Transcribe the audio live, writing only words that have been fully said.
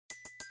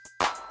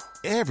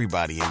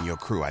Everybody in your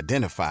crew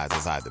identifies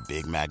as either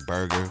Big Mac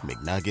Burger,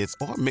 McNuggets,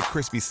 or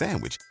McCrispy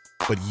Sandwich.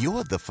 But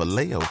you're the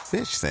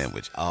Filet-O-Fish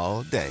Sandwich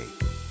all day.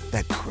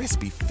 That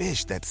crispy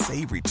fish, that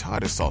savory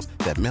tartar sauce,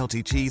 that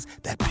melty cheese,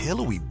 that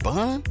pillowy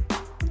bun.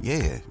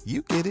 Yeah,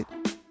 you get it.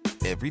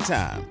 Every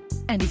time.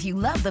 And if you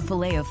love the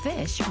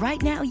Filet-O-Fish, right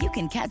now you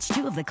can catch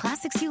two of the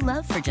classics you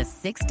love for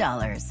just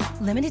 $6.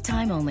 Limited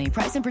time only.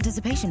 Price and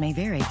participation may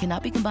vary.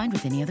 Cannot be combined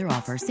with any other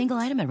offer. Single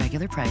item at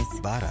regular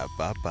price.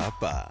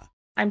 Ba-da-ba-ba-ba.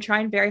 I'm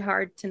trying very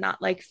hard to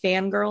not like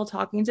fangirl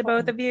talking to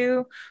both of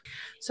you.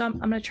 So I'm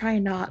going to try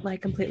and not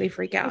like completely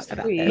freak out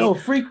about this. No,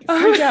 freak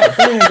out,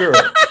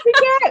 fangirl. Freak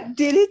out.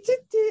 Did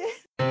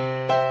it.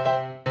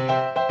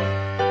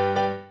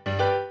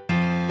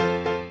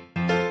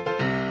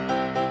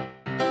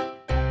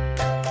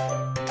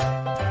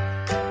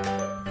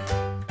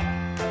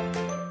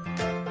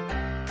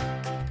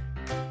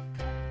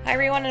 Hi,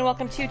 everyone, and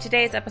welcome to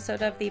today's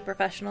episode of the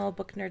Professional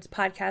Book Nerds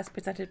podcast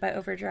presented by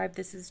Overdrive.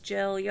 This is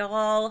Jill,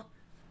 y'all.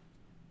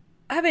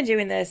 I've been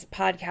doing this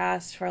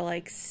podcast for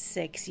like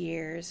 6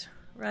 years,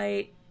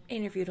 right?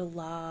 Interviewed a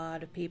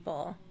lot of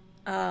people.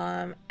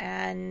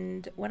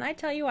 And when I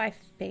tell you I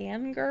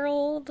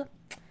fangirled,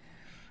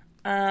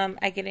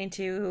 I get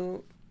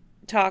into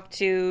talk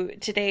to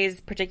today's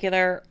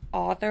particular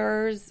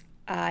authors.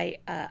 I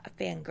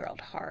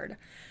fangirled hard.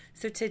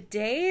 So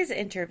today's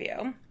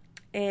interview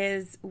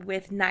is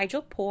with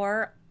Nigel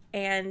Poor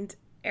and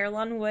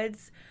Earlonne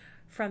Woods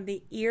from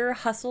the Ear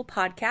Hustle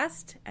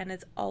podcast, and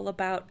it's all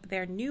about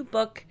their new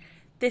book,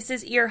 This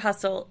is Ear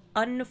Hustle,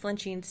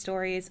 Unflinching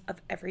Stories of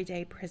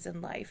Everyday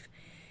Prison Life.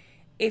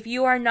 If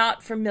you are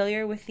not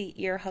familiar with the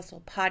Ear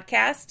Hustle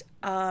podcast,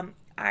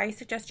 I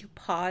suggest you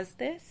pause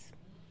this,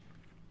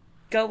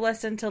 go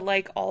listen to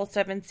like all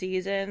 7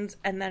 seasons,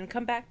 and then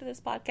come back to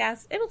this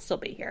podcast. It'll still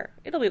be here.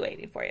 It'll be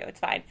waiting for you. It's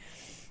fine.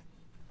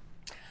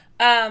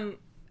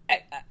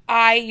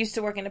 I used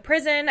to work in a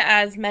prison,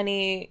 as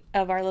many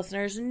of our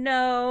listeners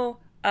know.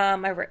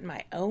 I've written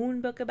my own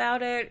book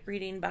about it,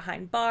 Reading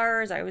Behind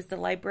Bars. I was the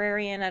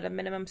librarian at a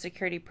minimum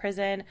security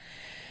prison.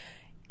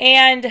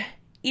 And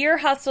Ear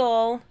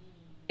Hustle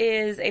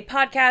is a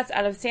podcast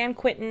out of San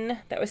Quentin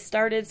that was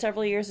started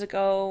several years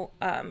ago.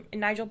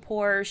 Nigel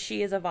Poor,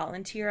 she is a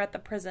volunteer at the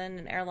prison,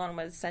 and Earlonne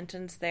was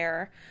sentenced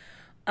there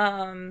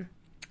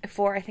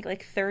for I think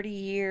like 30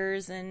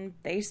 years, and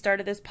they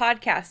started this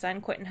podcast. San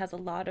Quentin has a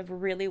lot of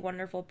really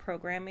wonderful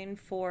programming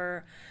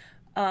for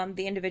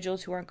the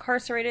individuals who are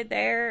incarcerated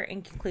there,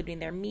 including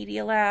their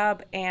media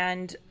lab,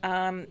 and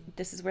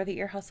this is where the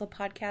Ear Hustle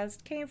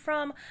podcast came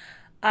from.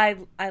 I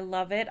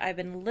love it. I've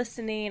been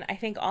listening, I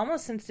think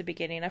almost since the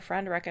beginning. A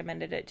friend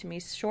recommended it to me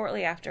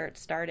shortly after it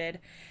started,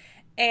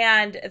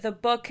 and the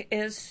book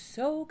is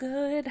so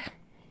good,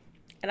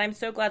 and I'm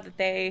so glad that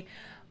they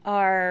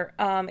are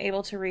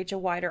able to reach a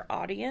wider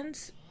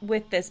audience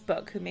with this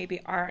book who maybe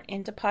aren't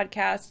into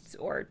podcasts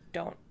or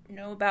don't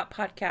know about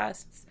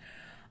podcasts.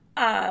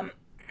 And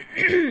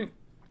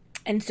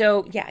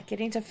so, yeah,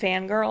 getting to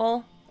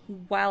fangirl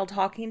while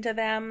talking to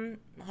them,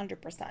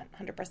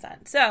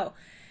 100%. So,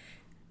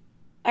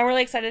 I'm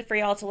really excited for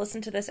y'all to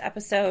listen to this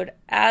episode.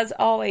 As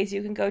always,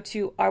 you can go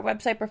to our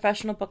website,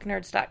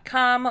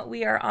 professionalbooknerds.com.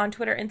 We are on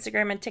Twitter,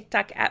 Instagram, and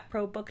TikTok at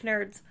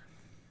ProBookNerds.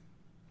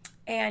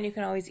 And you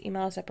can always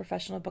email us at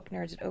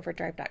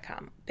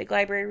professionalbooknerds@overdrive.com. Big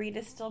Library Read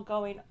is still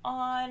going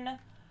on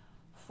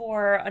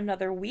for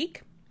another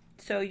week.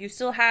 So you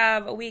still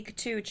have a week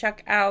to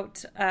check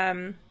out,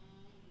 without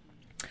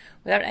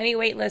any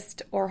wait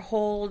list or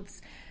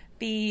holds,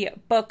 the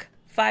book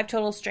 5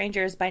 Total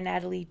Strangers by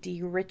Natalie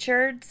D.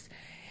 Richards.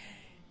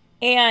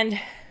 And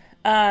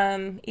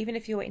even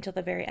if you wait until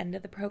the very end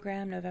of the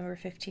program, November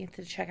 15th,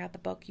 to check out the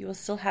book, you will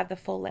still have the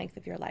full length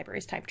of your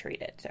library's time to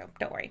read it. So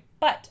don't worry.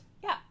 But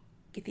yeah,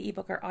 get the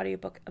ebook or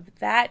audiobook of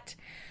that.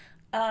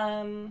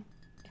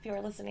 If you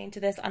are listening to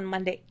this on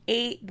Monday,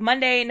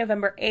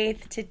 November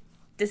 8th,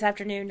 this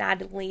afternoon,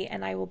 Natalie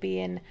and I will be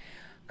in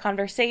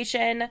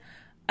conversation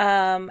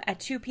at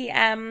 2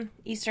 p.m.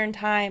 Eastern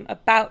Time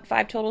about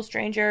 5 Total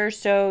Strangers.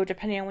 So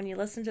depending on when you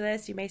listen to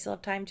this, you may still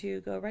have time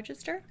to go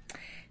register.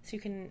 So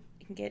you can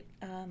get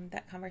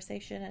that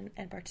conversation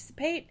and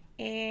participate.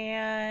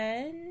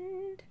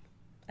 And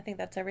I think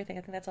that's everything.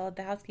 I think that's all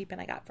the housekeeping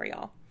I got for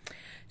y'all.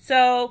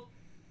 So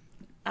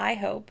I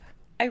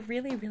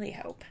really, really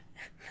hope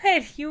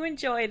that you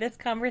enjoy this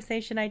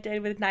conversation I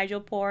did with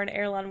Nigel Poor and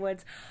Earlonne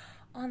Woods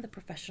on the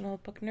Professional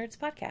Book Nerds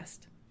podcast.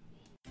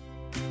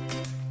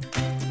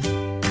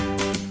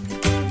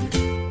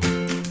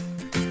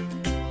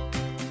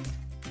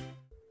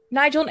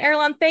 Nigel and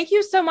Earlonne, thank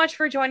you so much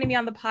for joining me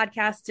on the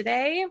podcast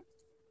today.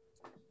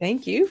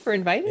 Thank you for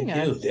inviting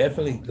us.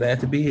 Definitely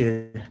glad to be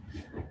here.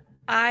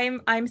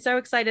 I'm so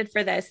excited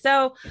for this.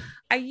 So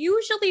I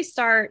usually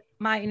start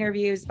my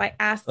interviews by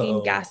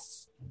asking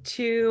guests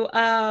to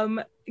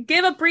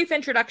give a brief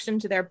introduction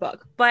to their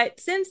book. But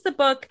since the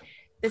book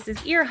This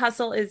Is Ear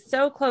Hustle is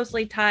so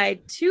closely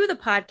tied to the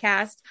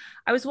podcast.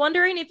 I was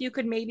wondering if you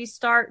could maybe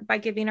start by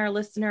giving our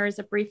listeners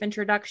a brief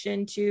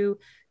introduction to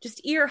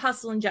just Ear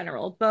Hustle in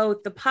general,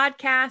 both the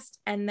podcast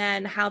and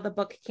then how the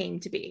book came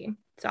to be.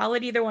 So I'll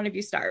let either one of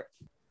you start.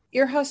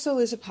 Ear Hustle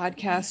is a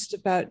podcast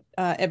about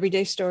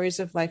everyday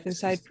stories of life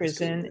inside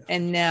prison.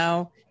 And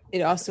now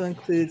it also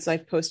includes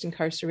life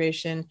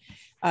post-incarceration.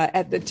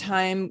 At the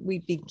time we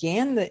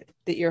began the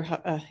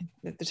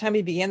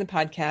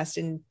podcast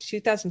in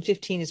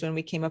 2015 is when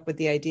we came up with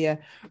the idea.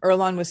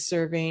 Earlonne was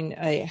serving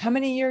how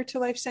many year to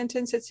life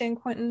sentence at San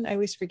Quentin? I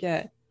always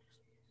forget.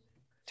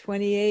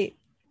 28.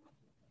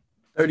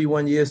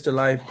 31 years to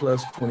life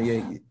plus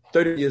 28.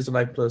 30 years to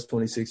life plus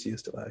 26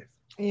 years to life.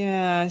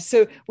 Yeah.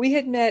 So we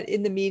had met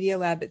in the media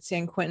lab at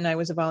San Quentin. I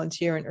was a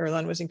volunteer and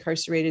Earlonne was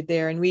incarcerated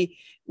there. And we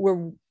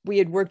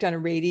had worked on a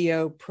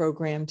radio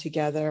program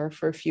together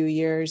for a few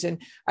years.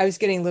 And I was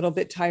getting a little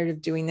bit tired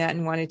of doing that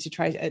and wanted to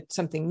try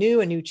something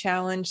new, a new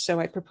challenge. So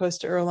I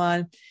proposed to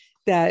Earlonne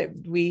that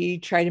we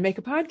try to make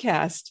a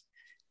podcast.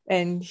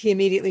 And he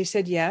immediately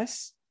said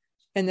yes.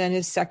 And then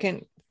his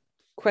second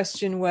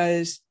question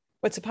was,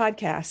 what's a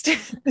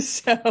podcast?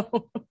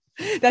 So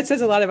that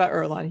says a lot about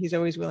Earlonne. He's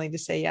always willing to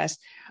say yes.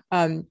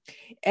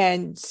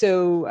 And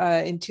so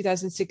in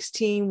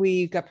 2016,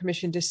 we got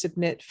permission to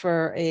submit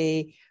for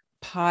a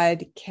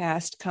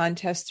podcast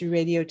contest through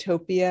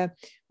Radiotopia.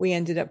 We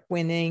ended up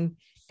winning,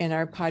 and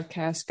our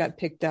podcast got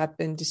picked up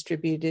and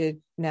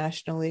distributed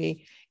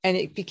nationally. And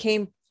it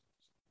became,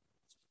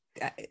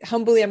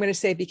 humbly, I'm going to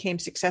say, became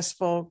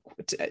successful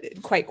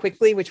quite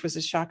quickly, which was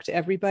a shock to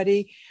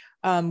everybody.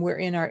 We're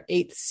in our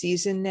 8th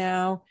season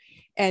now.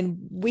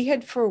 And we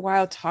had for a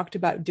while talked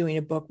about doing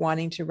a book,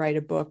 wanting to write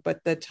a book,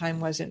 but the time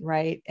wasn't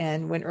right.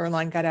 And when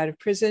Earlonne got out of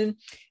prison,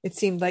 it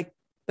seemed like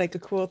a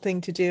cool thing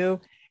to do.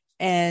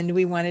 And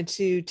we wanted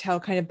to tell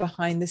kind of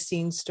behind the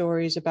scenes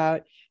stories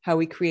about how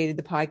we created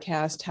the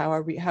podcast,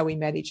 how we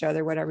met each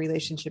other, what our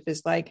relationship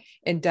is like,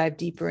 and dive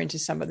deeper into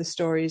some of the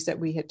stories that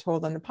we had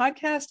told on the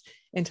podcast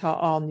and tell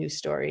all new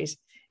stories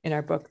in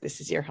our book,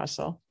 This Is Ear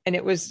Hustle. And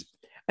it was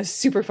a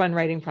super fun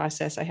writing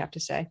process, I have to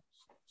say.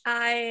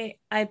 I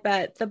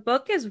bet the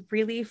book is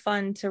really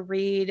fun to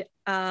read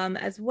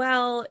as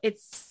well.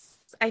 It's,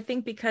 I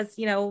think, because,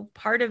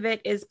 part of it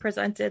is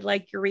presented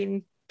like you're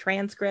reading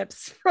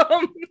transcripts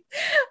from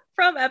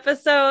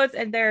episodes,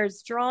 and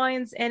there's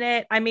drawings in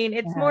it. I mean,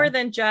 it's more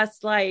than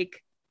just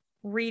like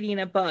reading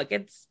a book.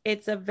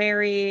 It's a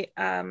very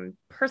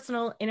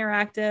personal,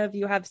 interactive.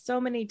 You have so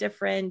many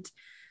different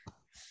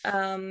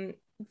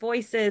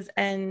voices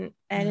and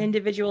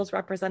individuals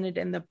represented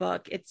in the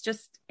book. It's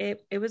just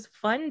it was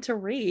fun to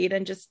read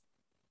and just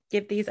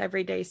give these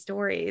everyday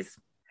stories.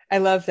 I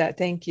love that.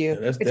 Thank you. Yeah,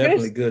 that's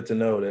definitely good to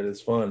know that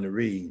it's fun to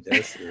read.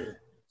 That's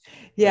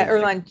yeah,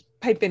 Earlonne,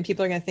 pipe in.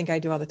 People are going to think I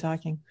do all the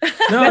talking.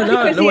 No. The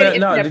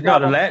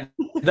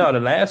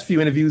last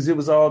few interviews it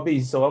was all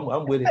me, so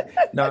I'm with it.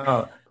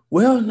 I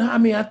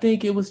mean, I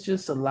think it was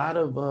just a lot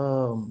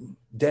of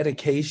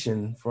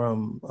dedication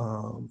from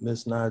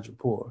Miss Nigel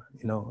Poor.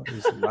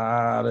 It's a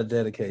lot of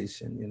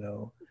dedication.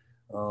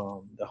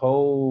 The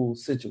whole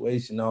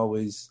situation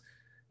always,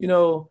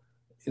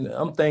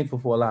 I'm thankful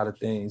for a lot of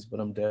things,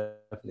 but I'm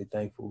definitely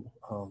thankful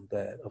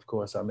that, of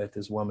course, I met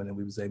this woman and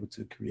we was able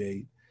to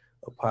create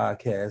a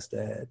podcast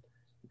that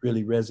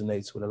really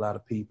resonates with a lot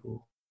of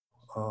people.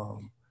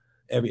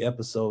 Every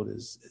episode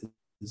is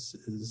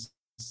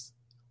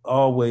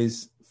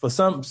always, for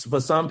some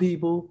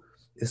people,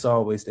 it's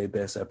always their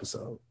best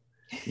episode.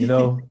 We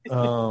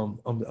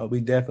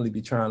definitely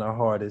be trying our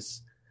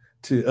hardest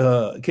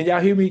to can y'all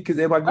hear me? Because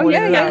everybody going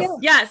in and out?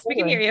 Yes, we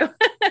can hear you.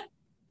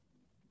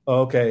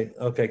 Okay,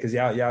 because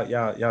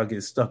y'all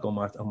get stuck on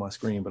my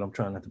screen, but I'm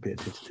trying not to pay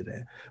attention to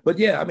that. But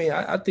yeah, I mean,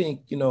 I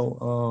think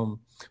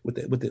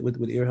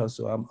with Ear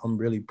Hustle, I'm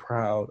really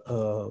proud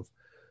of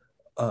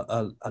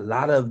a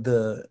lot of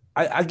the.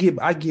 I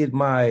get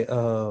my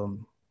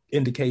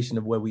indication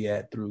of where we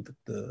at through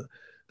the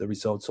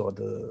results or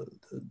the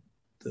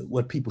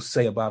what people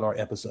say about our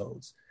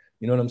episodes.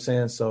 You know what I'm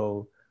saying?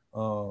 So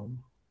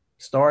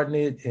starting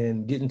it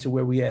and getting to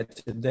where we at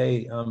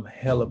today, I'm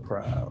hella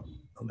proud.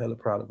 I'm hella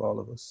proud of all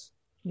of us.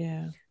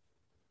 Yeah,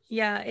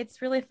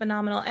 it's really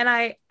phenomenal. And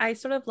I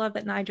sort of love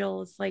that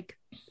Nigel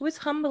was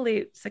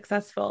humbly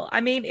successful.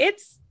 I mean,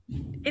 it's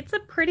a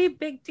pretty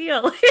big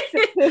deal.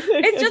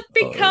 It's just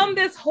become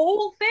this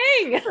whole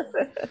thing.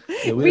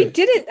 We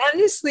didn't,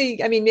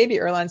 honestly. I mean, maybe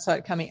Earlonne saw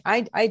it coming.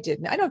 I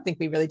didn't. I don't think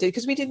we really did,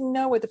 because we didn't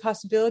know what the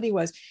possibility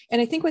was.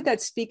 And I think what that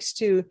speaks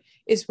to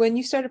is when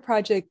you start a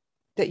project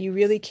that you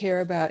really care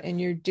about and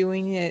you're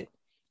doing it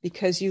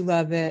because you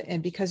love it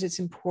and because it's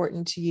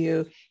important to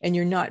you and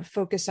you're not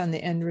focused on the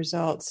end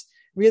results,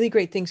 really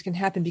great things can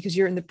happen because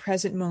you're in the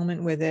present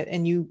moment with it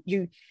and you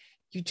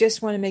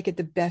just want to make it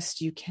the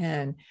best you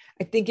can.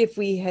 I think if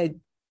we had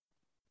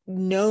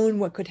known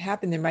what could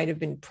happen, there might have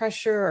been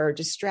pressure or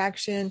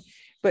distraction,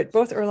 but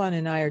both Earlonne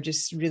and I are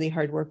just really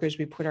hard workers.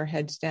 We put our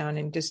heads down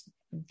and just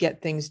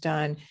get things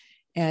done.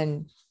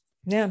 And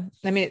yeah,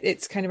 I mean,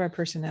 it's kind of our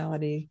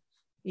personalities.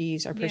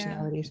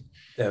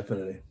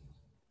 Definitely.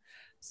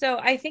 So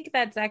I think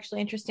that's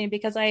actually interesting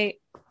because I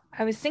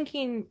was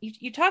thinking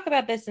you talk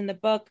about this in the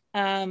book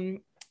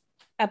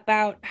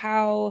about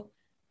how,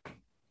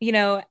 you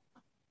know,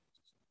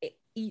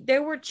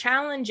 there were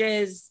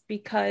challenges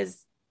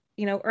because,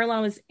 you know,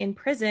 Earlonne was in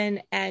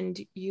prison and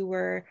you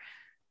were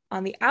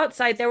on the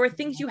outside. There were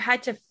things you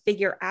had to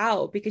figure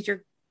out because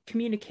your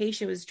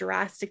communication was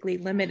drastically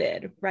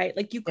limited, right?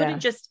 Like you couldn't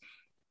just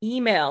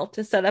email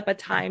to set up a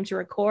time to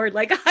record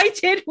like I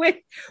did with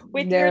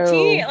your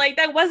team. Like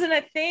that wasn't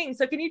a thing.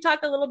 So can you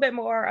talk a little bit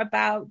more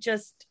about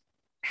just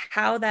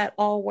how that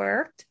all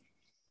worked?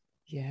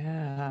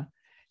 Yeah.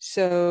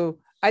 So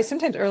I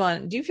sometimes,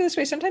 Earlonne, do you feel this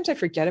way? Sometimes I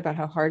forget about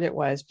how hard it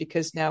was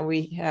because now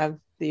we have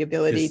the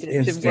ability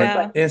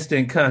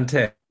instant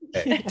contact,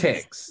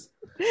 text.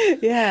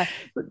 Yeah.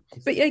 But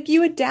like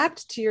you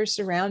adapt to your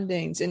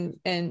surroundings.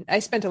 And I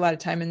spent a lot of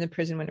time in the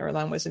prison when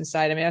Earlonne was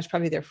inside. I mean, I was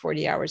probably there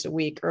 40 hours a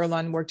week.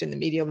 Earlonne worked in the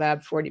media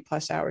lab 40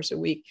 plus hours a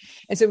week.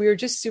 And so we were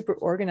just super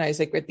organized.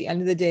 Like at the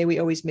end of the day, we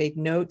always made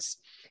notes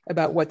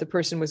about what the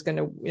person was going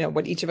to, you know,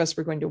 what each of us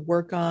were going to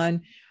work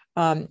on.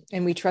 And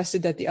we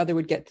trusted that the other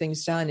would get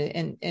things done.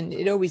 And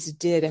it always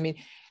did. I mean,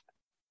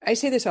 I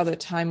say this all the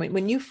time.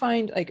 When you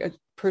find like a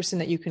person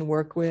that you can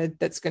work with,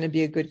 that's going to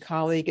be a good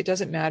colleague, it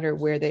doesn't matter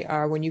where they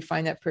are. When you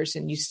find that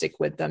person, you stick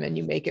with them and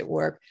you make it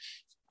work.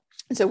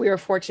 And so we were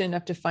fortunate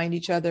enough to find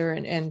each other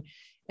and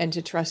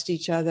to trust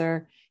each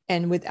other.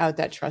 And without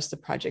that trust, the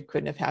project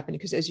couldn't have happened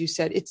because as you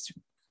said, it's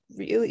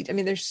really, I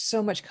mean, there's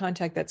so much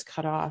contact that's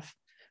cut off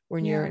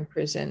when you're in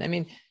prison. I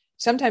mean,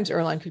 sometimes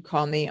Earlonne could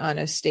call me on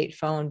a state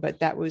phone, but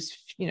that was,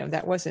 you know,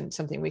 that wasn't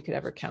something we could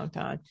ever count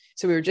on.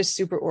 So we were just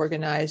super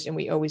organized and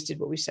we always did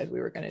what we said we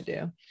were going to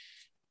do.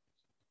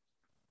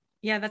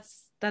 Yeah,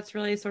 that's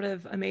really sort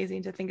of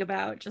amazing to think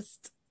about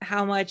just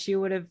how much you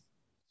would have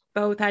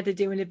both had to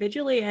do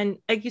individually. And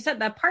like you said,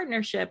 that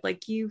partnership,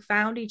 like you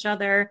found each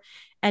other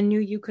and knew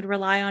you could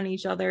rely on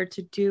each other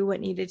to do what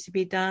needed to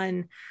be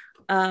done.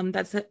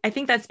 I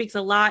think that speaks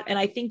a lot. And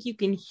I think you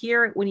can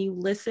hear it when you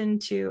listen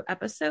to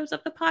episodes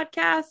of the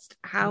podcast,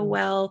 how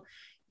well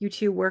you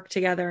two work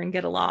together and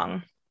get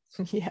along.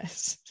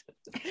 Yes,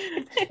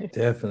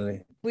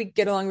 definitely. We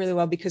get along really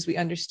well because we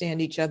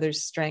understand each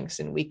other's strengths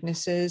and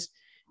weaknesses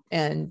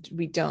and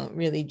we don't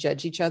really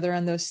judge each other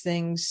on those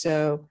things.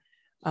 So,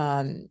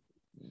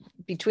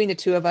 between the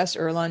two of us,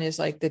 Earlonne is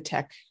like the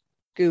tech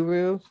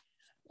guru.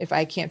 If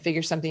I can't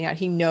figure something out,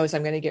 he knows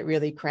I'm going to get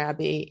really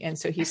crabby. And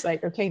so he's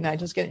like, okay,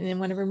 Nigel's getting in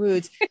one of her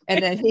moods.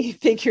 And then he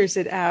figures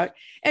it out.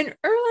 And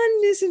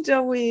Earlonne isn't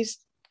always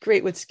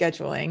great with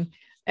scheduling.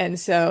 And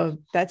so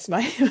that's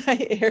my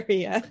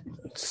area.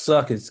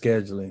 Suck at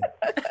scheduling.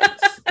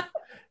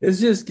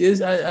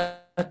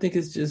 I think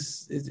it's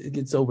just, it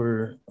gets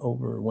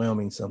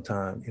overwhelming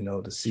sometimes, you know,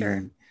 to see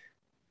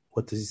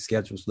what the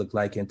schedules look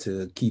like and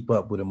to keep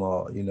up with them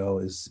all, you know,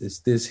 it's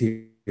this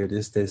here,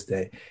 this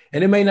day.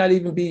 And it may not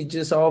even be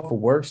just all for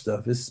work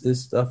stuff. It's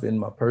stuff in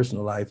my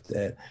personal life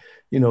that,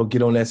 you know,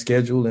 get on that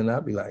schedule and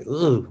I'll be like,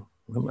 oh,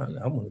 I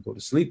want to go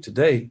to sleep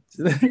today.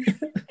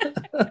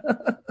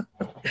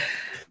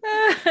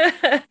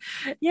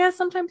 Yeah,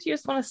 sometimes you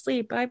just want to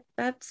sleep.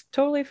 That's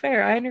totally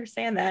fair. I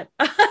understand that.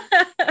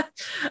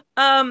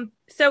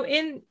 So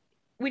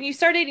when you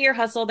started Ear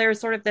Hustle, there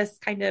was sort of this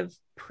kind of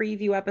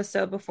preview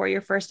episode before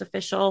your first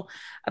official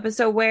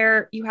episode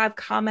where you have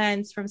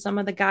comments from some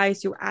of the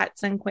guys who were at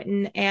San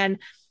Quentin and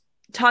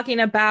talking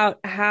about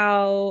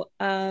how,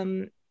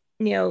 you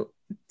know,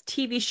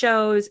 TV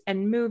shows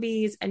and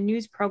movies and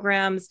news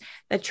programs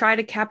that try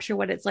to capture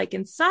what it's like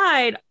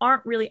inside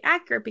aren't really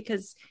accurate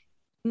because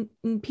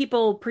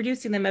people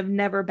producing them have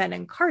never been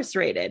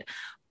incarcerated.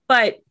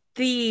 But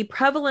the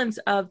prevalence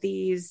of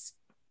these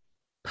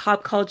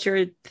pop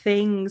culture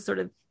things sort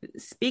of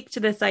speak to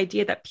this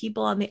idea that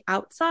people on the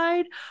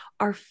outside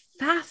are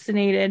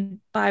fascinated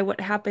by what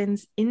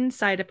happens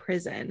inside a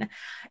prison.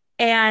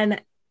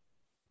 And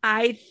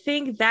I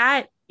think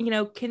that, you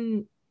know,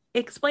 can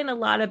explain a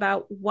lot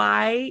about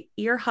why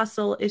Ear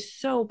Hustle is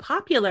so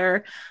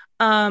popular.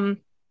 And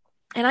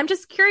I'm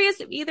just curious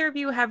if either of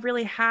you have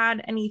really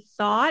had any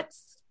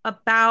thoughts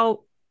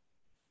about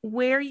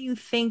where you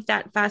think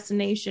that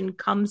fascination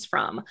comes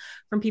from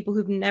people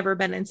who've never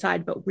been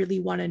inside but really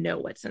want to know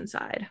what's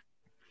inside.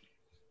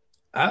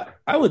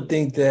 I would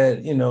think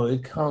that, you know,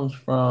 it comes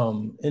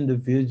from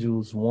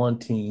individuals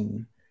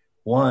wanting,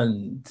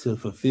 one, to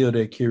fulfill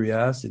their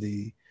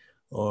curiosity,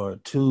 or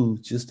two,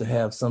 just to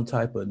have some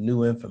type of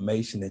new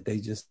information that they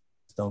just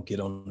don't get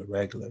on the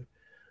regular.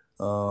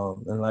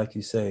 And like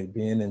you say,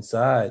 being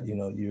inside, you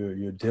know,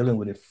 you're dealing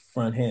with it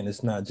front hand.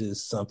 It's not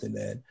just something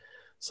that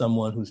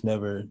someone who's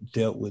never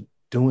dealt with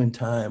doing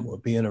time or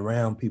being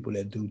around people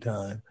that do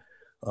time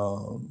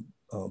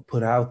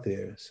put out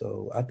there.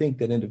 So I think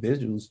that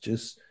individuals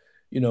just,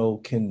 you know,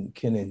 can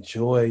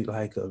enjoy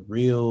like a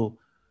real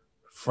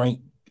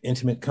frank,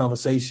 intimate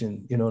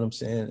conversation, you know what I'm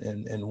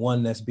saying? And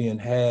one that's being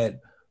had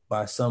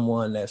by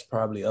someone that's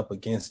probably up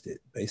against it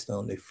based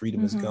on their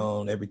freedom is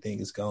gone, everything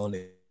is gone,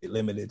 they're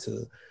limited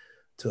to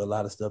a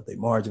lot of stuff, they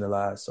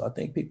marginalized. So I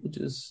think people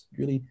just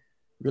really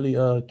really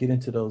get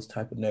into those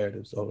type of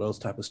narratives, or those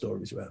type of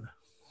stories rather.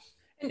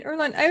 And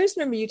Earlonne, I always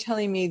remember you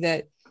telling me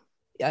that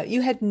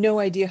you had no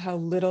idea how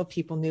little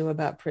people knew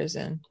about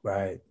prison.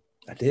 Right.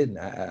 I didn't.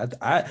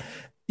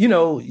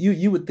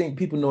 You would think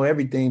people know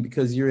everything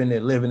because you're in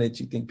there living it.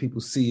 You think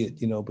people see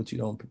it, but you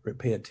don't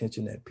pay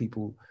attention that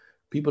people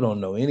don't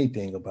know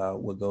anything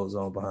about what goes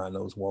on behind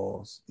those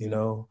walls.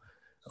 The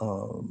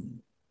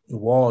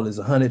wall is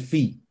 100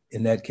 feet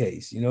in that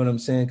case. You know what I'm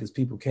saying? Because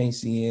people can't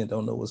see in,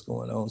 don't know what's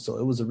going on. So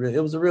it was a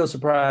real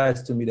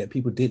surprise to me that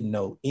people didn't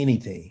know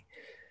anything.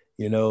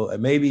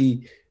 And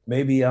maybe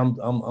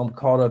I'm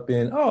caught up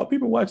in,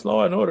 people watch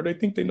Law and Order, they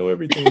think they know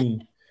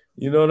everything.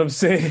 You know what I'm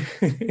saying?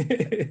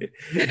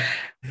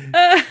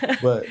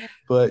 but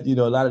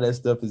a lot of that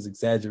stuff is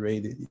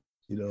exaggerated.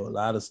 A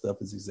lot of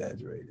stuff is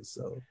exaggerated.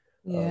 So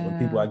when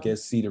people, I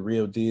guess, see the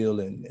real deal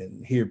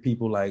and hear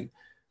people like,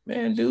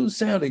 man, dude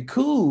sounded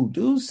cool.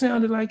 Dude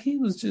sounded like he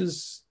was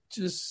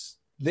just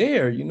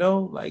there,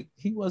 like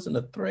he wasn't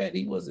a threat.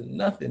 He wasn't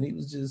nothing. He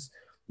was just,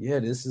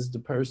 this is the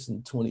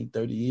person 20,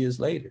 30 years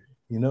later,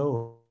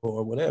 or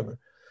whatever.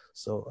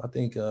 So I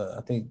think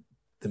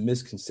the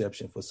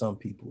misconception for some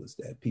people is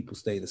that people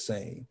stay the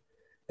same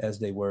as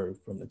they were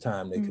from the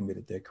time they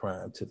committed their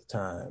crime to the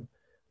time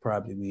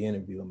probably we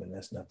interview them, and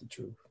that's not the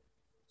truth.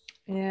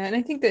 Yeah, and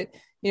I think that,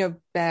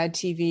 bad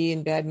TV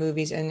and bad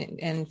movies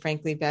and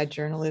frankly, bad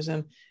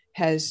journalism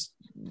has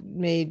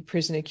made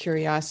prison a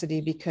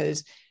curiosity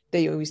because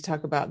they always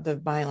talk about the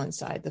violent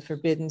side, the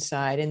forbidden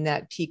side, and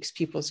that piques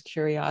people's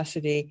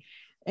curiosity.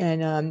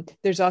 And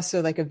there's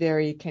also like a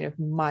very kind of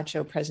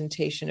macho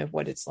presentation of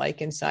what it's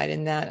like inside.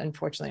 And that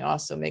unfortunately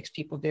also makes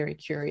people very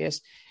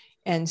curious.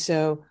 And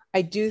so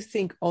I do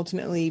think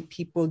ultimately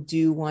people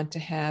do want to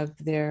have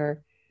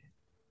their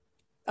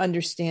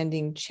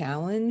understanding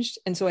challenged.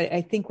 And so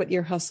I think what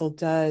Ear Hustle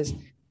does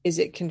is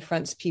it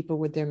confronts people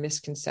with their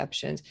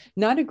misconceptions,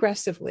 not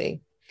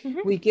aggressively.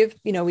 Mm-hmm.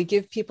 We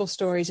give people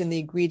stories and the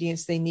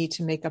ingredients they need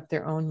to make up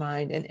their own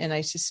mind. And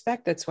I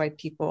suspect that's why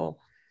people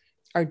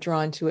are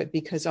drawn to it,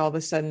 because all of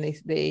a sudden they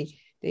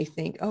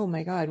think, oh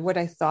my God, what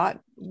I thought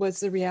was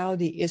the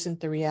reality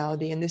isn't the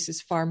reality. And this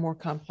is far more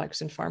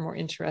complex and far more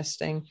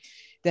interesting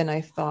than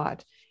I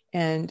thought.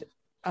 And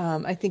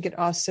I think it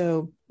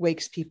also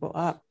wakes people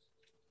up,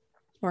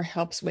 or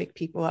helps wake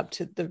people up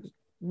to the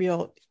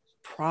real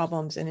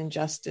problems and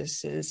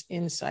injustices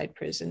inside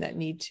prison that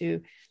need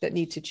to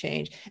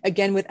change,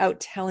 again,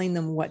 without telling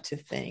them what to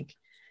think.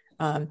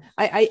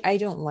 I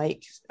don't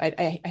like,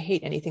 I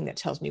hate anything that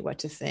tells me what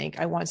to think.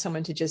 I want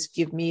someone to just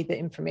give me the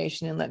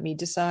information and let me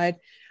decide.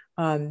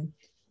 And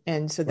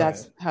so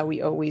that's right. How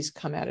we always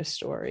come at a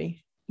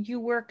story. You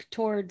work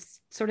towards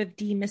sort of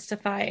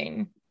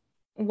demystifying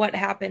what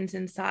happens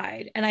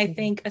inside. And I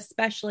think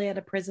especially at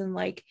a prison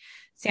like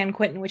San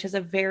Quentin, which has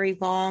a very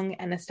long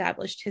and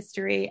established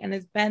history and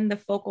has been the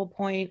focal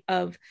point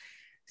of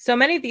so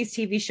many of these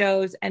TV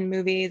shows and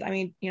movies. I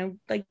mean,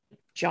 like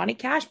Johnny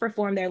Cash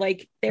performed there.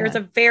 Like there's a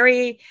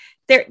very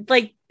there,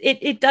 like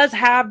it does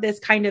have this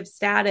kind of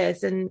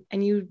status, and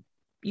you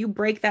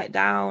break that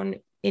down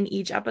in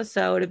each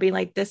episode of being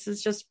like, this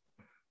is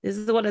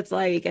what it's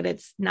like, and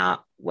it's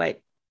not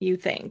what you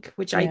think,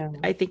 which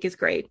I think is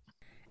great.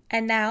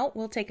 And now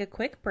we'll take a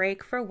quick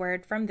break for a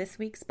word from this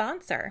week's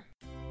sponsor.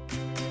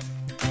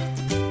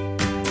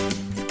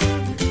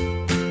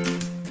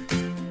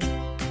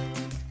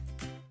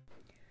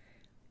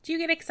 Do you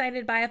get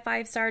excited by a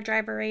 5-star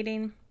driver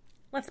rating?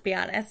 Let's be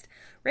honest,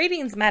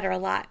 ratings matter a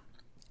lot.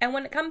 And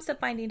when it comes to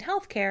finding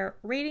healthcare,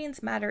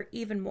 ratings matter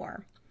even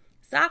more.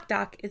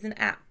 ZocDoc is an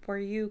app where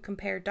you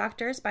compare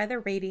doctors by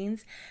their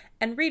ratings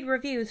and read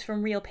reviews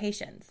from real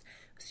patients,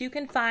 so you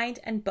can find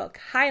and book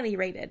highly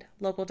rated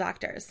local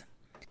doctors.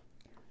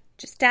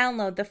 Just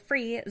download the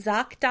free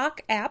ZocDoc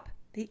app,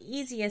 the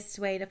easiest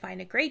way to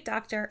find a great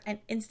doctor and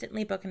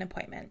instantly book an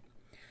appointment.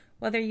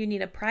 Whether you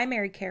need a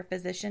primary care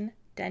physician,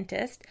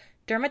 dentist,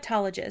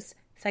 dermatologist,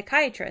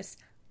 psychiatrist,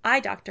 eye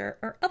doctor,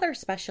 or other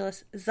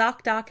specialists,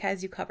 ZocDoc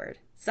has you covered.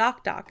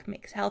 ZocDoc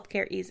makes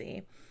healthcare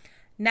easy.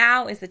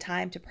 Now is the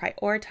time to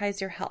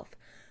prioritize your health.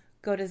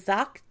 Go to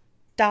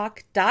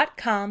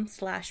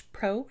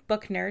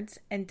ZocDoc.com/ProBookNerds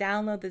and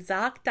download the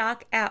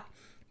ZocDoc app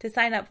to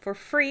sign up for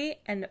free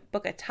and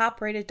book a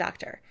top-rated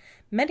doctor.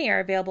 Many are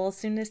available as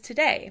soon as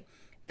today.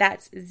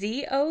 That's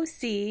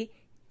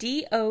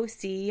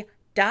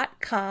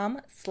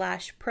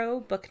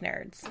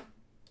ZocDoc.com/ProBookNerds.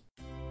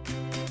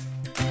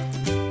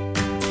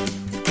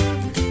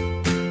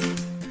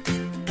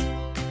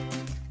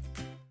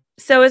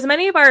 So as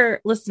many of our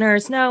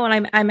listeners know,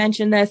 and I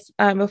mentioned this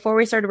before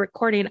we started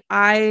recording,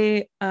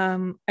 I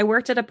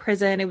worked at a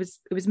prison. It was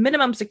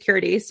minimum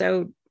security,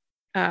 so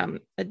a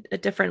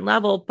different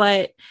level,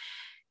 but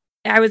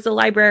I was a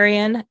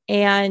librarian,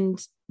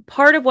 and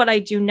part of what I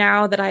do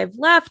now that I've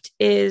left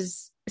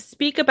is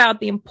speak about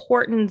the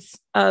importance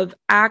of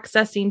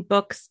accessing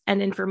books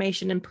and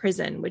information in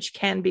prison, which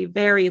can be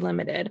very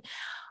limited.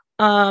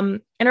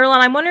 And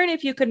Earlonne, I'm wondering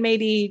if you could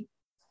maybe,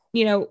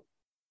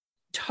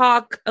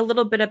 talk a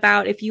little bit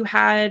about if you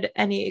had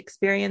any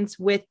experience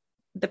with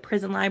the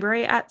prison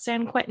library at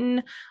San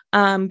Quentin,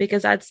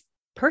 because that's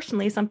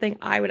personally something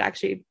I would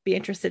actually be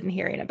interested in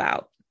hearing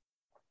about.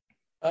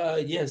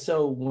 Yeah,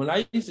 so when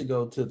I used to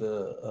go to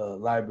the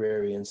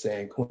library in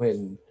San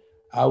Quentin,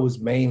 I was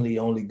mainly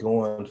only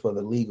going for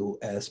the legal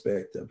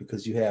aspect of,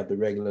 because you have the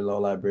regular law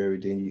library,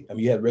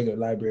 you have regular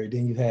library,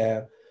 then you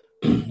have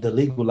the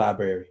legal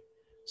library.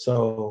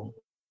 So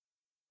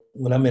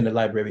when I'm in the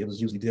library, it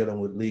was usually dealing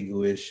with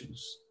legal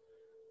issues,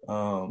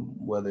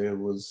 whether it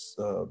was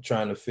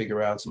trying to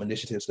figure out some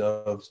initiative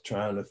stuff,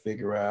 trying to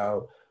figure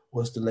out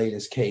what's the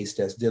latest case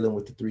that's dealing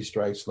with the three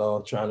strikes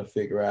law, trying to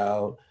figure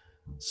out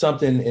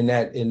something in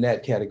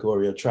that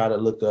category, or try to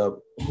look up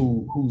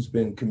who's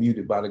been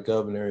commuted by the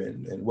governor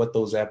and what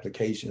those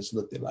applications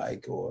looked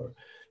like, or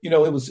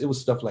it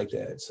was stuff like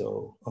that.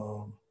 So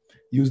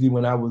usually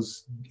when I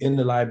was in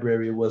the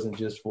library, it wasn't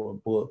just for a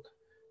book,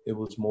 it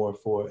was more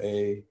for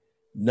a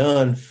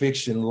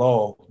non-fiction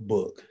law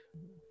book.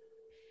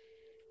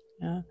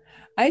 Yeah,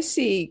 I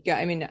see.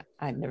 I mean,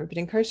 I've never been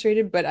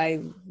incarcerated, but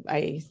I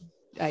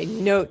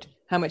note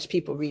how much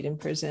people read in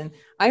prison.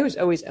 I was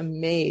always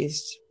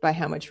amazed by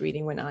how much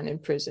reading went on in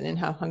prison and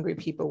how hungry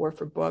people were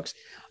for books.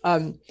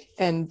 And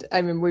I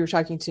remember we were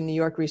talking to New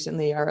York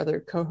recently, our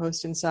other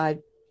co-host inside,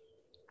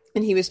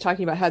 and he was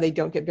talking about how they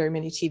don't get very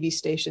many TV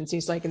stations.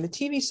 He's like, and the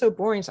TV's so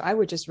boring, so I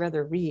would just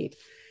rather read.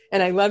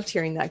 And I loved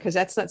hearing that, because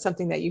that's not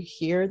something that you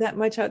hear that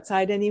much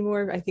outside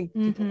anymore. I think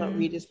people don't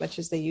read as much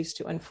as they used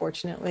to,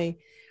 unfortunately.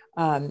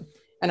 And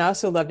I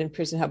also loved in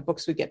prison how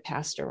books would get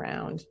passed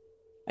around,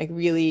 like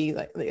really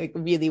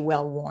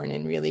well worn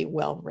and really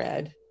well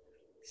read.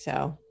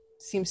 So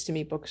seems to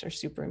me books are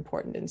super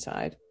important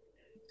inside.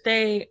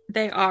 They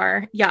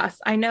are. Yes.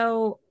 I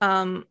know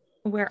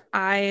where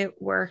I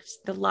worked,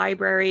 the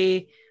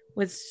library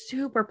was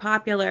super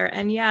popular.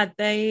 And yeah,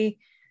 the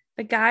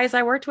guys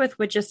I worked with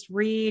would just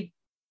read.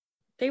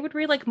 They would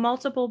read like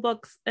multiple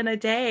books in a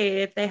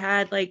day if they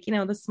had like,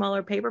 the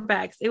smaller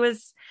paperbacks. I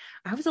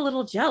was a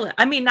little jealous.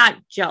 I mean, not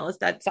jealous.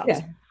 That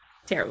sounds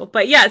terrible,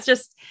 but yeah, it's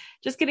just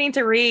getting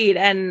to read.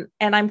 And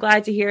I'm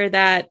glad to hear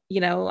that,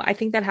 I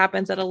think that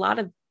happens at a lot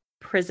of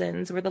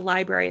prisons where the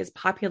library is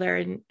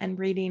popular and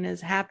reading is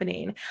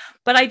happening.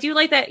 But I do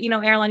like that,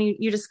 Earlonne,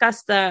 you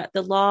discussed the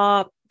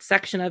law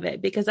section of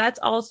it, because that's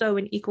also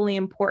an equally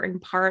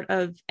important part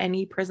of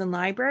any prison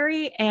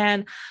library.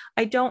 And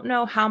I don't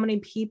know how many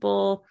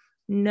people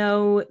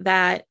know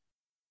that,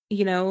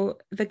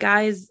 the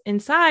guys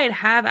inside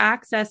have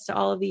access to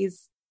all of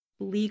these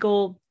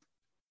legal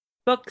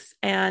books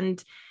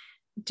and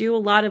do a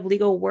lot of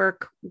legal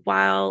work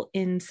while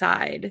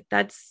inside.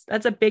 That's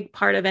a big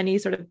part of any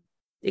sort of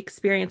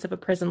experience of a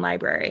prison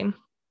library.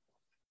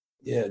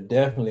 Yeah,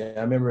 definitely.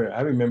 I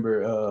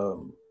remember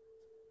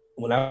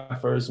when I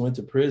first went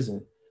to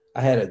prison,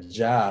 I had a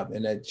job,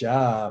 and that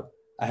job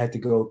I had to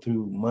go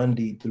through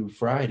Monday through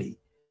Friday.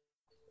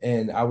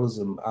 And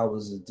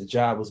the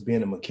job was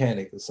being a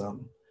mechanic or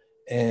something.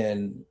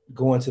 And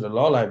going to the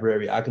law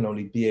library, I can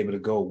only be able to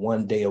go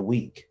one day a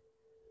week.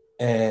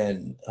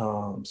 And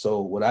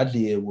so what I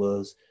did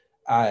was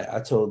I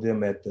told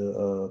them at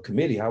the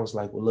committee, I was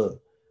like, well,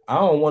 look, I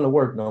don't want to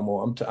work no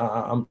more.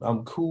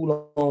 I'm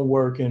cool on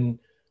working.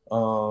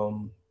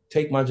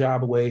 Take my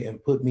job away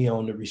and put me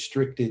on the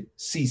restricted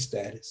C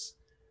status.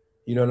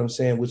 You know what I'm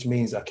saying? Which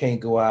means I can't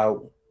go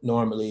out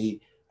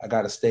normally. I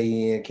got to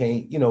stay in,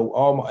 can't,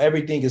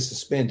 everything is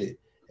suspended.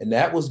 And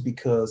that was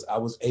because I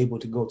was able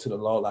to go to the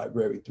law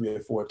library 3 or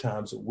 4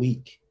 times a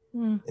week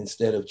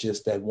instead of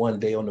just that one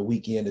day on the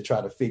weekend to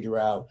try to figure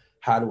out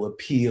how to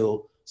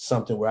appeal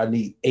something where I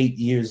need 8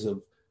 years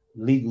of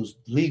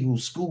legal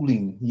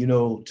schooling,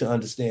 to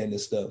understand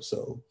this stuff.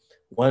 So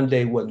one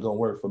day wasn't going to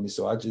work for me.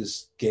 So I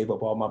just gave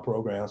up all my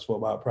programs for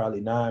about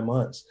probably 9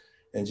 months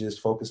and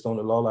just focused on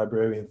the law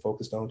library and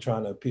focused on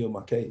trying to appeal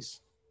my case.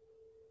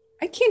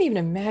 I can't even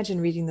imagine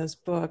reading those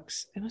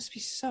books. It must be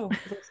those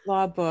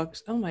law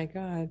books. Oh my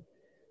God.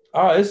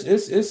 Oh, it's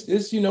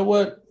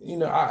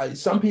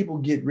some people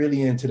get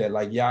really into that.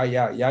 Like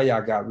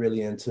Yaya got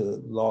really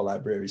into law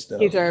library stuff.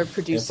 He's our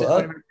producer,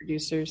 one of our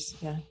producers.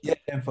 Yeah. Yeah,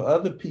 and for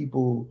other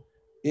people,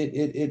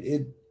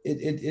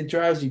 it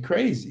drives you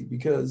crazy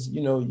because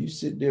you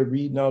sit there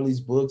reading all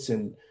these books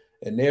and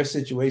their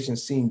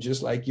situations seem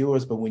just like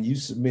yours, but when you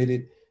submit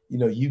it,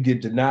 you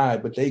get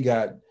denied, but they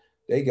got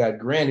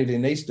granted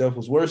and their stuff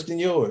was worse than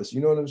yours.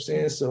 You know what I'm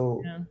saying?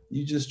 So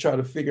you just try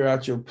to figure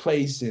out your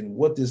place and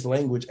what this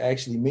language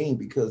actually means,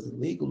 because the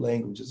legal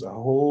language is a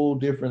whole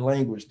different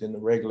language than the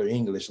regular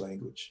English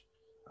language.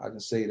 I can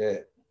say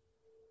that.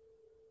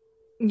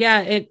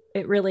 Yeah, it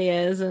really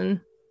is.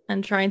 And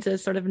trying to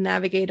sort of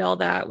navigate all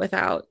that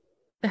without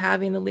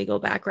having the legal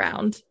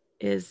background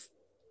is,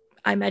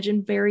 I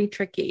imagine, very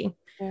tricky.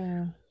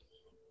 Yeah.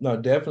 No,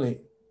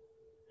 definitely.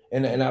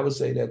 And I would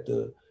say that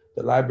the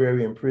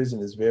library in prison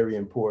is very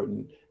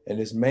important, and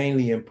it's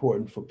mainly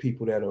important for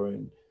people that are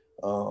in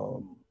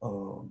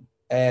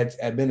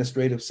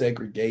administrative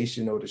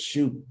segregation or to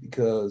shoot,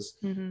 because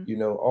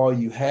all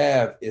you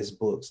have is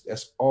books.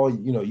 That's all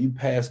you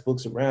pass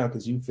books around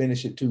because you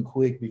finish it too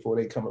quick before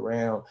they come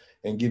around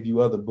and give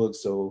you other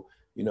books. So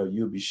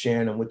you'll be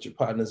sharing them with your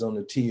partners on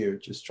the tier,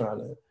 just trying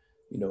to,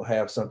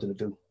 have something to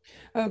do.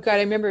 Oh God,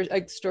 I remember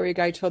a story a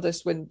guy told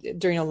us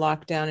during a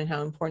lockdown and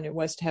how important it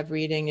was to have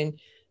reading. And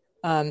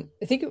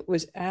I think it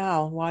was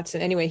Al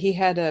Watson. Anyway, he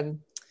had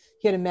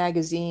a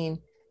magazine,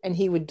 and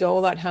he would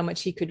dole out how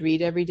much he could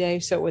read every day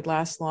so it would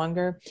last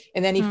longer.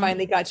 And then he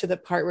finally got to the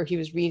part where he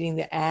was reading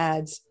the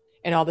ads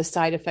and all the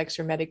side effects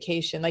for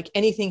medication, like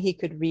anything he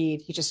could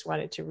read, he just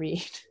wanted to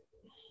read.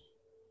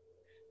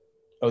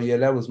 Oh yeah,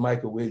 that was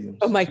Michael Williams.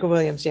 Oh, Michael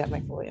Williams. Yeah,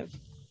 Michael Williams.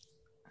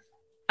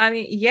 I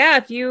mean, yeah,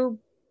 if you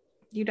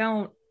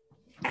don't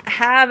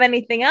have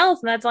anything else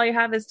and that's all you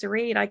have is to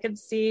read, I could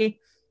see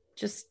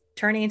just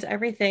turning into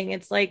everything.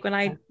 It's like when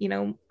I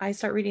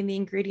start reading the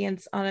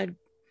ingredients on a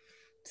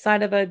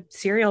side of a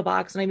cereal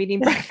box when I'm eating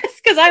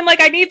breakfast, because I'm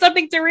like, I need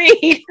something to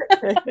read.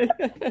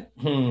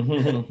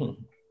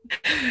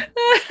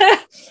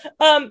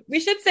 We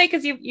should say,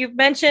 because you've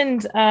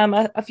mentioned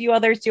a few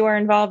others who are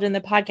involved in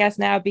the podcast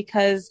now,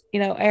 because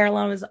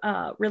Earlonne was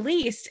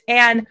released,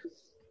 and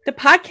the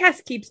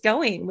podcast keeps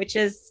going, which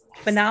is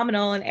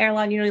phenomenal. And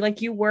Earlonne,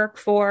 like you work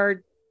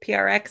for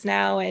PRX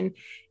now, and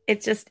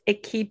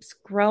it keeps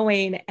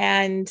growing,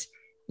 and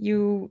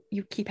you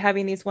keep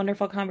having these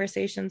wonderful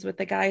conversations with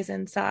the guys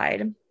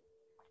inside.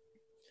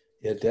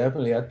 Yeah,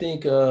 definitely. I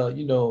think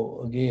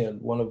again,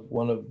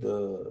 one of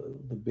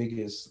the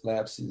biggest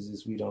lapses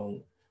is we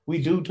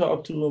do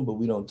talk to them, but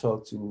we don't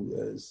talk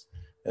to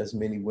as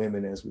many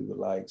women as we would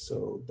like.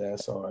 So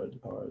that's our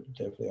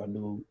definitely our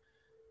new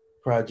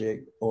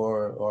project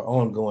or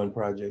ongoing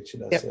project,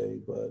 should I say.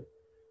 But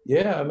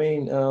yeah, I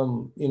mean,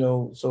 so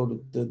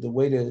the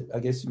way to, I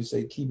guess you would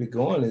say, keep it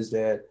going is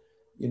that,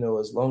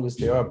 as long as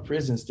there are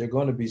prisons, there are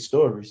going to be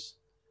stories.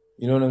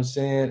 You know what I'm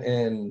saying?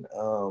 And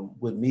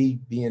with me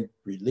being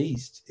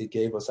released, it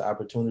gave us an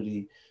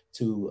opportunity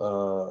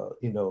to,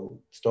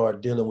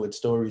 start dealing with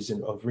stories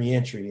of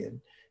reentry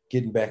and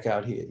getting back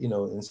out here,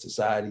 in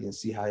society, and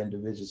see how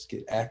individuals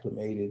get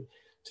acclimated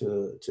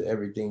to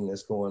everything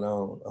that's going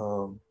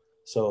on.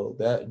 So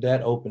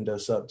that opened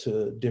us up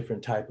to a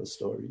different type of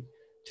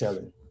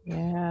storytelling.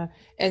 Yeah.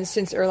 And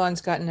since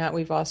Earlonne's gotten out,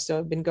 we've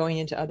also been going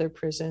into other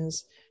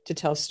prisons to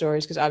tell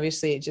stories, because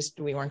obviously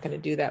we weren't going to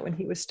do that when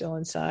he was still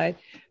inside.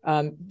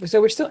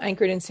 So we're still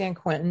anchored in San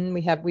Quentin.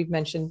 We've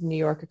mentioned New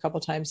York a couple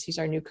of times. He's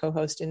our new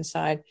co-host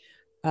inside.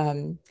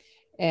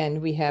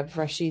 And we have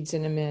Rashid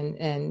Zinneman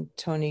and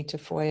Tony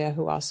Tafoya,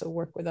 who also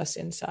work with us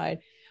inside.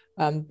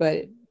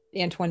 But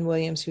Antoine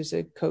Williams, who's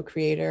a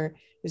co-creator,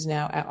 is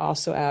now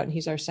also out, and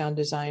he's our sound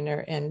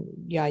designer. And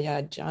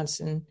Yaya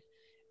Johnson,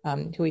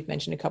 who we've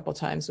mentioned a couple of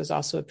times, was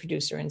also a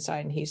producer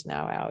inside, and he's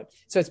now out.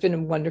 So it's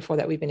been wonderful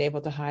that we've been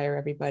able to hire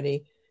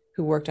everybody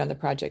who worked on the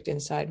project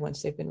inside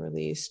once they've been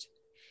released.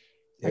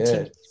 Our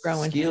team is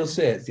growing. Skill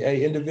sets.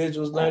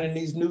 Individuals learning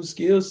these new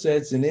skill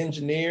sets in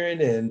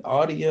engineering and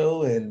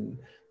audio, and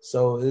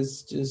so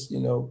it's just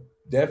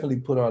definitely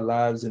put our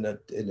lives in a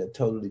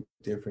totally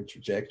different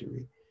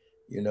trajectory.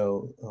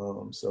 So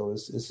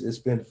it's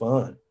been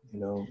fun.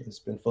 It's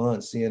been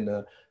fun seeing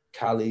the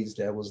colleagues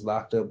that was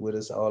locked up with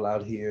us all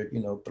out here,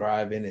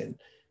 thriving and,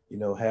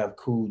 have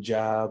cool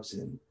jobs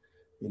and,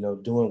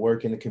 doing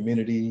work in the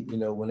community,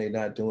 when they're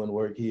not doing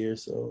work here.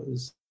 So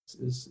it's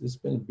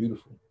been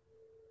beautiful.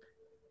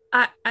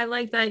 I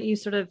like that you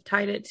sort of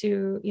tied it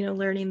to,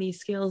 learning these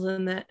skills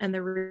and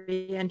the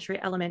re-entry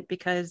element,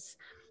 because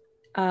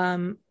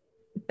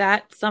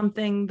that's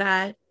something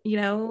that,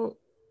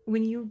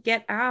 when you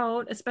get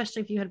out,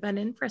 especially if you had been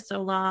in for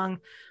so long,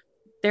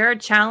 there are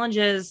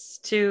challenges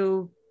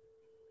to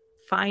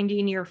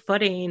finding your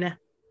footing.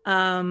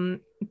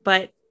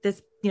 But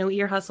this,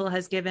 Ear Hustle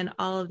has given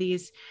all of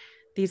these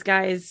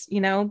guys,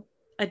 a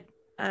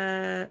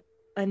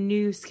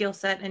new skill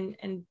set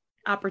and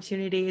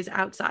opportunities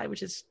outside,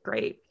 which is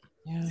great.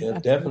 Yeah,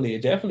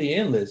 definitely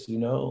endless.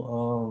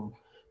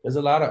 There's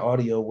a lot of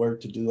audio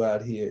work to do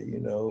out here,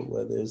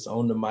 whether it's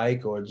on the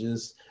mic or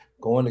just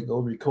going to go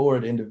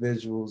record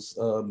individuals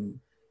for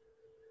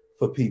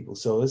people.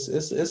 So it's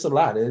a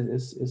lot.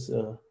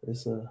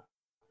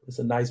 It's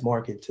a nice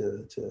market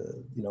to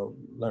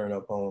learn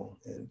up on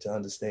and to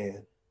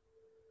understand.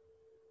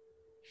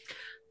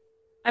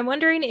 I'm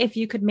wondering if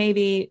you could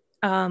maybe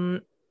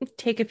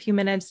take a few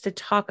minutes to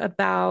talk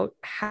about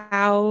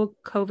how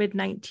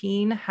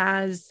COVID-19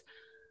 has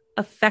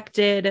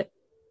affected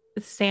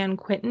San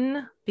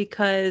Quentin,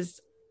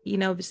 because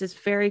this is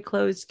very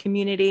closed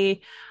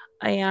community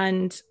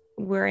and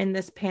we're in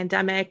this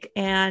pandemic,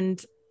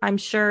 and I'm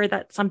sure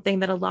that's something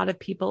that a lot of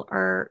people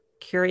are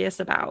curious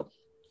about.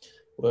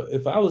 Well,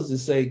 if I was to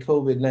say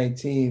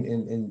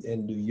COVID-19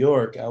 in New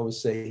York, I would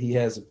say he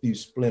has a few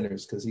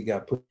splinters because he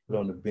got put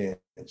on the bench.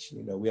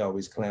 We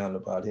always clown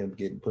about him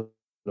getting put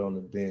on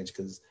the bench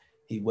because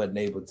he wasn't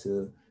able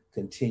to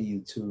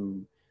continue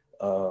to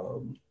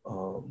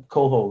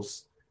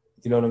co-host.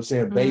 You know what I'm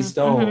saying? Based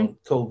on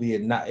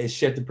COVID, it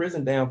shut the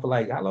prison down for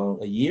like how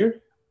long? A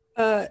year?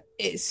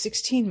 It's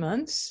 16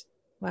 months.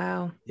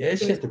 Wow. Yeah, it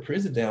shut the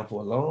prison down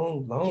for a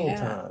long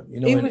time.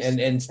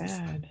 It was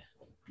bad.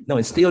 No,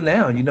 and still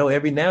now,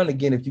 every now and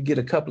again, if you get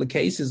a couple of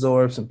cases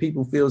or if some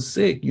people feel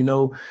sick,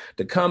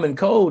 the common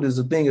cold is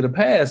a thing of the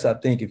past. I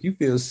think if you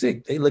feel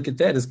sick, they look at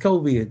that as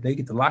COVID. They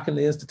get to locking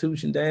the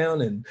institution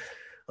down,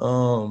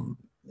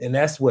 and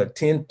that's what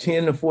 10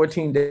 to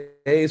 14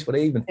 days before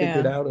they even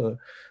figure it out.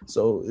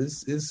 So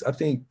it's I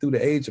think through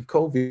the age of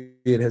COVID,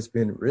 it has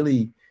been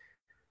really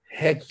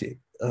hectic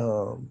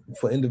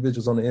for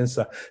individuals on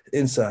the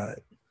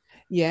inside.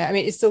 Yeah, I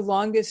mean, it's the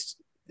longest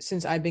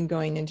since I've been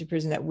going into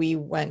prison that we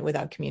went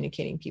without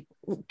communicating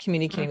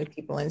with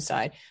people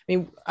inside. I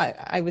mean,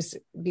 I was,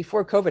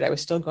 before COVID, I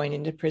was still going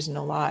into prison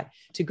a lot.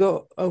 To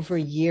go over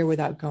a year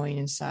without going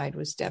inside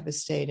was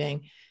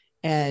devastating.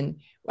 And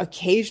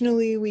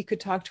occasionally we could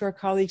talk to our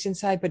colleagues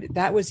inside, but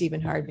that was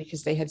even hard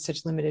because they had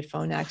such limited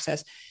phone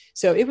access.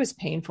 So it was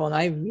painful. And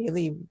I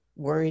really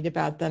worried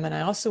about them. And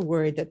I also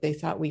worried that they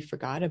thought we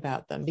forgot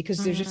about them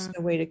because there's just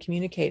no way to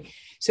communicate.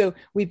 So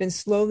we've been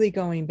slowly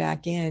going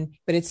back in,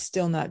 but it's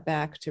still not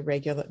back to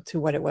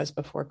what it was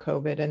before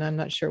COVID. And I'm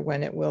not sure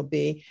when it will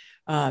be.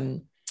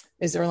 As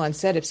Earlonne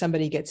said, if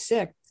somebody gets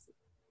sick,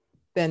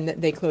 then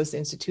they close the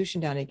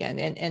institution down again.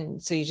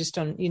 And so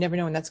you never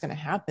know when that's going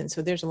to happen.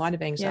 So there's a lot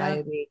of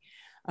anxiety,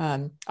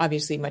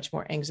 obviously much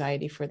more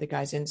anxiety for the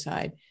guys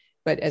inside,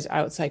 but as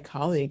outside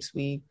colleagues,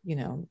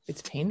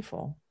 it's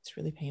painful. It's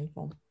really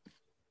painful.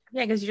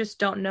 Yeah. Cause you just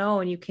don't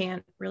know and you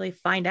can't really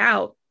find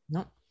out.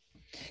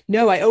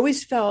 No, I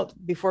always felt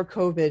before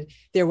COVID,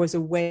 there was a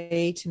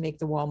way to make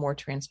the wall more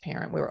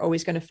transparent. We were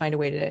always going to find a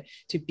way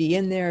to be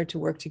in there, to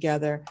work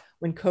together.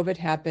 When COVID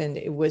happened,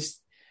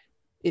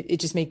 it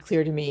just made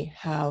clear to me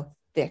how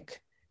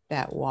thick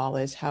that wall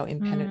is, how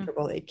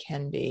impenetrable it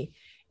can be,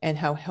 and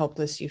how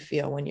helpless you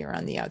feel when you're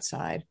on the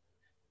outside.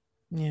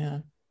 Yeah.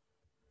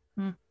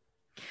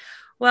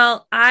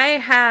 Well, I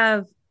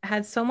have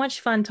had so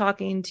much fun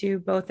talking to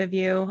both of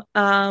you.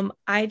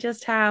 I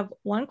just have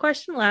one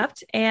question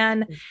left,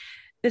 and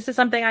this is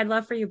something I'd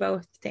love for you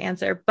both to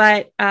answer.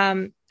 But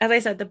as I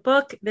said, the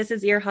book, This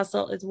Is Ear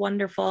Hustle, is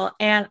wonderful.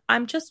 And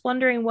I'm just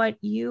wondering what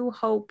you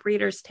hope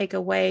readers take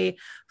away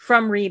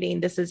from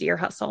reading This Is Ear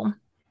Hustle.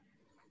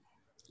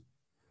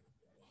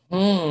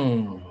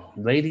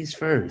 Ladies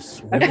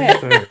first.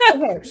 Okay.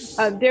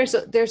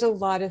 There's a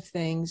lot of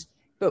things,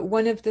 but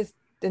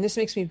and this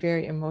makes me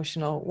very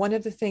emotional. One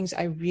of the things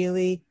I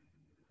really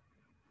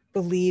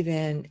believe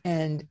in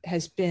and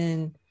has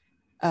been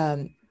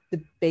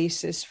the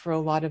basis for a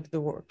lot of the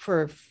work,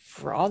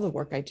 for all the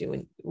work I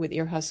do with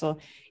Ear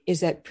Hustle, is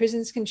that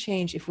prisons can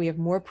change if we have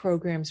more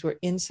programs where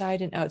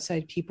inside and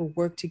outside people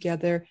work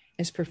together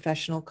as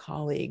professional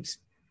colleagues.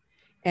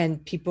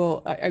 And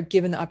people are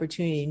given the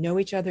opportunity to know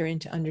each other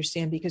and to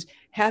understand, because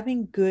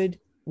having good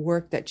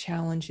work that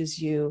challenges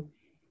you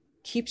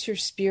keeps your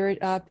spirit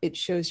up. It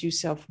shows you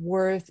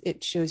self-worth.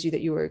 It shows you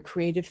that you are a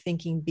creative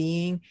thinking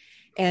being.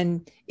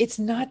 And it's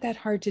not that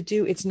hard to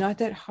do. It's not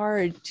that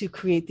hard to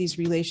create these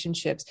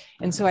relationships.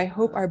 And so I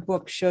hope our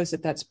book shows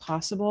that that's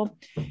possible.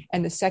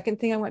 And the second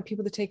thing I want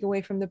people to take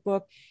away from the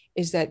book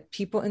is that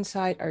people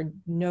inside are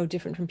no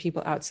different from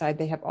people outside.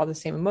 They have all the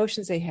same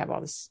emotions. They have all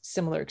the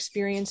similar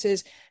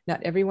experiences.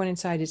 Not everyone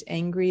inside is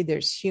angry.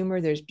 There's humor,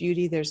 there's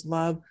beauty, there's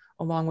love,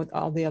 along with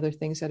all the other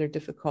things that are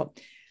difficult.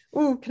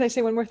 Oh, can I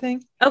say one more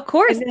thing? Of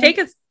course.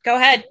 Go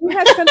ahead. You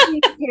have something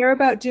you care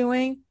about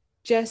doing,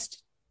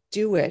 just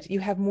do it. You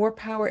have more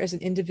power as an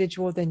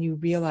individual than you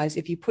realize.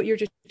 If you put your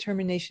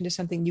determination to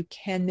something, you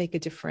can make a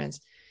difference.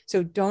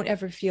 So don't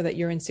ever feel that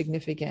you're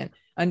insignificant.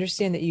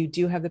 Understand that you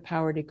do have the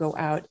power to go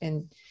out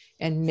and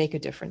make a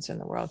difference in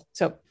the world.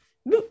 So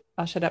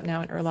I'll shut up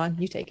now, and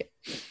Earlonne, you take it.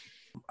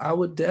 I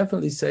would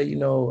definitely say,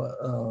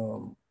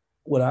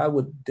 what I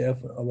would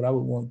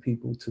want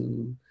people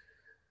to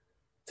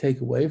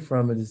take away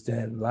from it is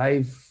that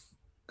life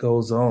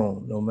goes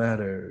on no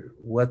matter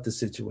what the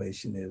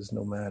situation is,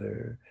 no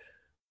matter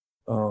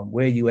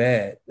where you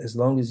at. As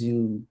long as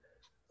you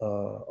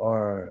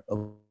are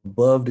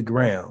above the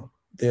ground,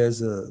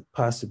 there's a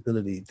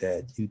possibility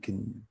that you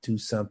can do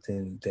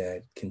something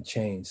that can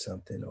change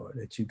something, or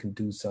that you can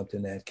do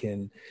something that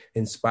can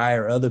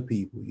inspire other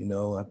people.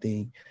 I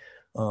think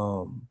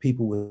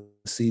people will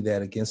see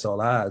that against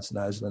all odds.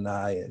 Nigel and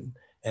I and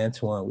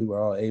Antoine, we were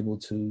all able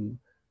to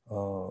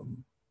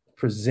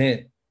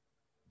present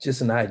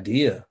just an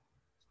idea,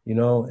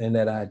 and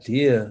that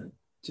idea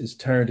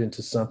just turned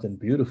into something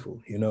beautiful,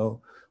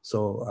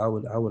 So I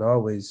would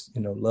always,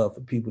 love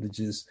for people to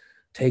just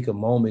take a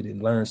moment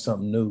and learn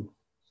something new,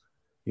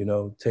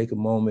 take a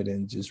moment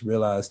and just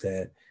realize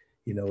that,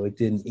 it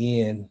didn't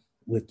end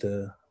with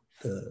the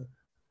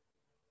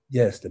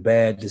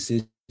bad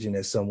decision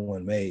that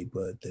someone made,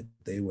 but that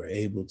they were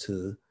able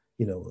to,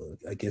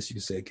 I guess you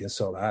could say against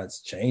all odds,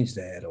 change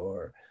that,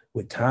 or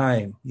with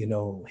time,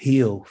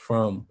 heal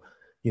from,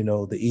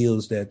 the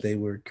ills that they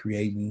were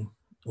creating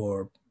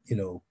or,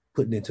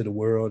 putting into the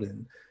world.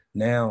 And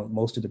now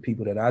most of the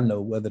people that I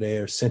know, whether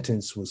their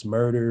sentence was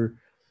murder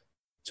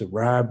to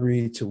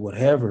robbery to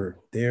whatever,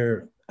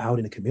 they're out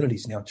in the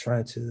communities now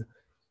trying to,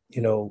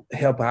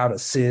 help out,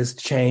 assist,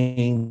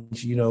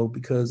 change,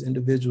 because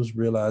individuals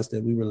realize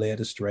that we were led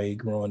astray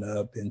growing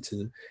up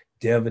into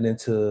delving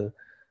into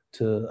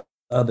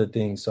other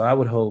things. So I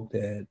would hope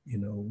that,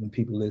 when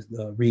people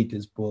read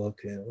this book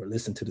or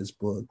listen to this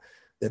book,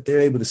 that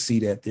they're able to see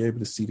that, they're able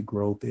to see the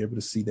growth, they're able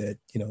to see that,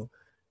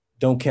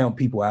 don't count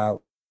people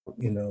out,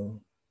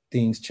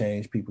 things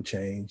change, people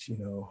change,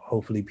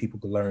 hopefully people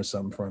can learn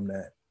something from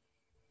that.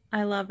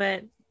 I love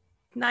it.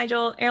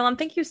 Nigel, Earlonne,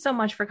 thank you so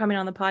much for coming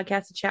on the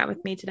podcast to chat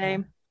with me today.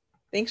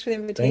 Thanks for the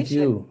invitation. Thank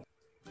you.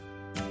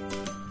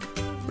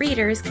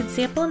 Readers could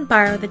sample and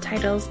borrow the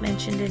titles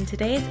mentioned in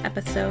today's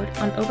episode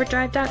on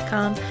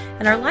overdrive.com,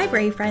 and our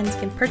library friends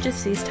can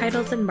purchase these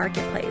titles in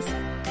Marketplace.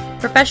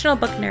 Professional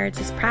Book Nerds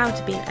is proud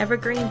to be an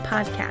Evergreen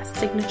Podcast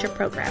signature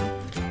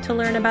program. To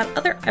learn about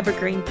other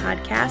Evergreen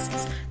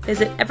podcasts,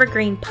 visit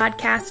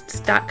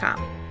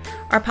evergreenpodcasts.com.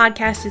 Our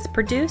podcast is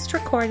produced,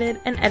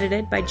 recorded, and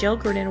edited by Jill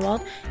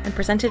Grunenwald and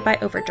presented by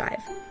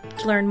Overdrive.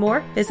 To learn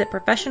more, visit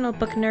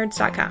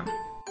professionalbooknerds.com.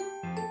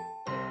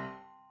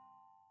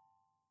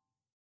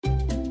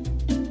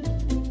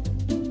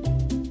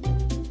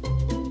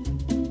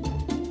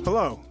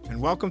 Hello,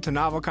 and welcome to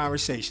Novel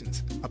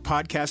Conversations, a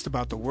podcast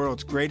about the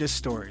world's greatest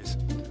stories.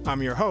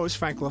 I'm your host,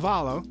 Frank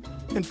Lavallo,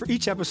 and for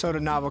each episode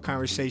of Novel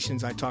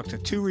Conversations, I talk to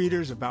two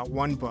readers about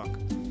one book.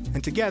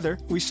 And together,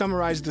 we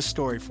summarize the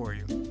story for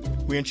you.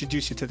 We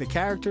introduce you to the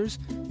characters,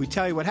 we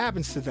tell you what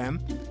happens to them,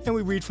 and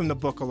we read from the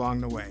book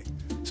along the way.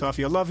 So if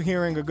you love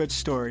hearing a good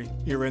story,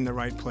 you're in the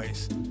right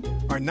place.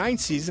 Our 9th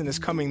season is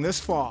coming this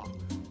fall.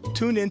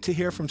 Tune in to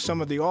hear from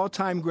some of the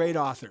all-time great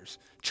authors,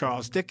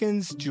 Charles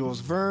Dickens, Jules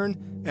Verne,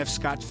 F.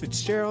 Scott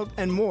Fitzgerald,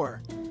 and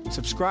more.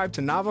 Subscribe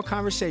to Novel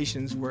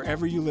Conversations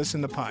wherever you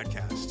listen to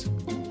podcasts.